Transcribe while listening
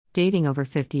Dating over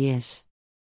 50-ish.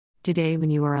 Today, when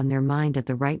you are on their mind at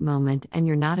the right moment and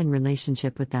you're not in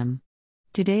relationship with them.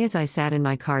 Today, as I sat in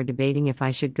my car debating if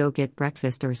I should go get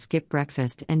breakfast or skip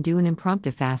breakfast and do an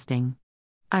impromptu fasting.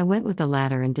 I went with the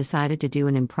latter and decided to do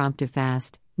an impromptu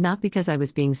fast, not because I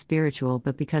was being spiritual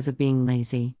but because of being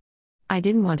lazy. I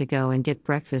didn't want to go and get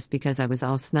breakfast because I was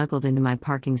all snuggled into my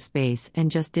parking space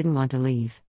and just didn't want to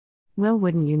leave. Well,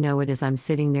 wouldn't you know it, as I'm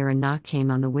sitting there, a knock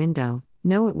came on the window.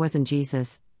 No, it wasn't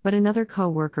Jesus, but another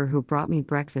co-worker who brought me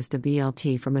breakfast, a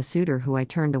BLT from a suitor who I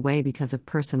turned away because of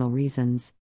personal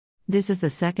reasons. This is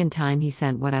the second time he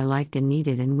sent what I liked and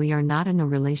needed, and we are not in a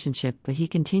relationship, but he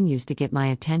continues to get my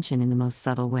attention in the most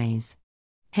subtle ways.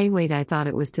 Hey wait, I thought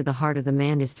it was to the heart of the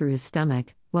man is through his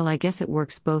stomach. Well, I guess it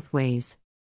works both ways.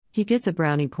 He gets a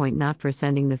brownie point not for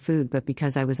sending the food but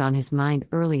because I was on his mind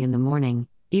early in the morning,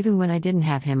 even when I didn't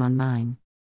have him on mine.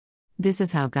 This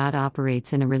is how God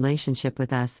operates in a relationship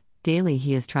with us. Daily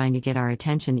he is trying to get our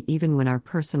attention even when our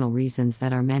personal reasons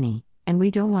that are many, and we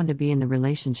don't want to be in the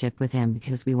relationship with him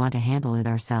because we want to handle it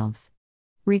ourselves.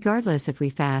 Regardless if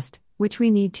we fast, which we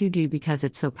need to do because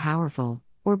it's so powerful,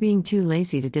 or being too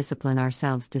lazy to discipline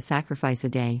ourselves to sacrifice a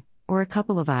day, or a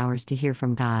couple of hours to hear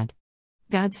from God.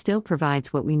 God still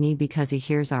provides what we need because he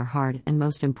hears our heart, and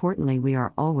most importantly, we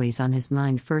are always on his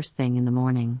mind first thing in the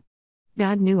morning.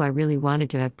 God knew I really wanted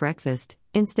to have breakfast,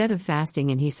 instead of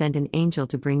fasting, and he sent an angel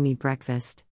to bring me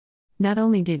breakfast. Not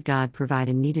only did God provide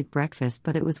a needed breakfast,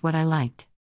 but it was what I liked.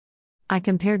 I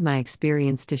compared my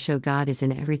experience to show God is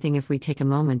in everything if we take a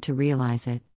moment to realize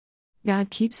it. God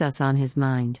keeps us on his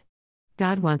mind.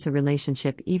 God wants a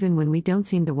relationship even when we don't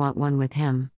seem to want one with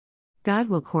him. God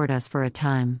will court us for a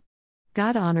time.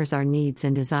 God honors our needs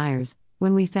and desires,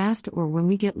 when we fast or when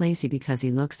we get lazy, because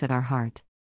he looks at our heart.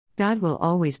 God will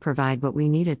always provide what we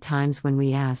need at times when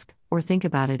we ask, or think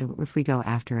about it, or if we go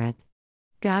after it.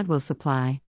 God will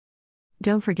supply.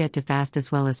 Don't forget to fast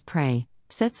as well as pray.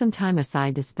 Set some time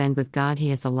aside to spend with God. He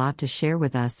has a lot to share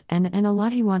with us and a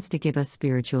lot he wants to give us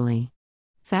spiritually.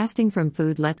 Fasting from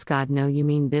food lets God know you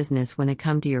mean business when it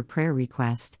comes to your prayer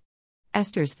request.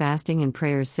 Esther's fasting and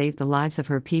prayers saved the lives of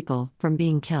her people from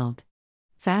being killed.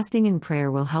 Fasting and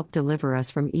prayer will help deliver us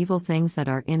from evil things that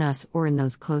are in us or in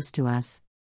those close to us.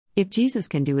 If Jesus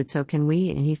can do it, so can we,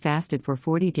 and he fasted for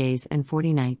 40 days and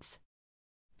 40 nights.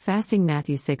 Fasting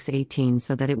Matthew 6:18,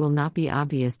 so that it will not be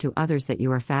obvious to others that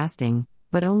you are fasting,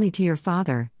 but only to your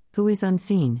Father, who is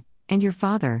unseen, and your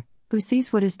Father, who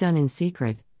sees what is done in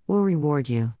secret, will reward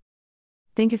you.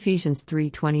 Think Ephesians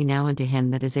 3:20, now unto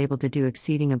him that is able to do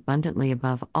exceeding abundantly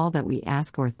above all that we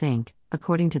ask or think,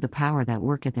 according to the power that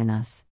worketh in us.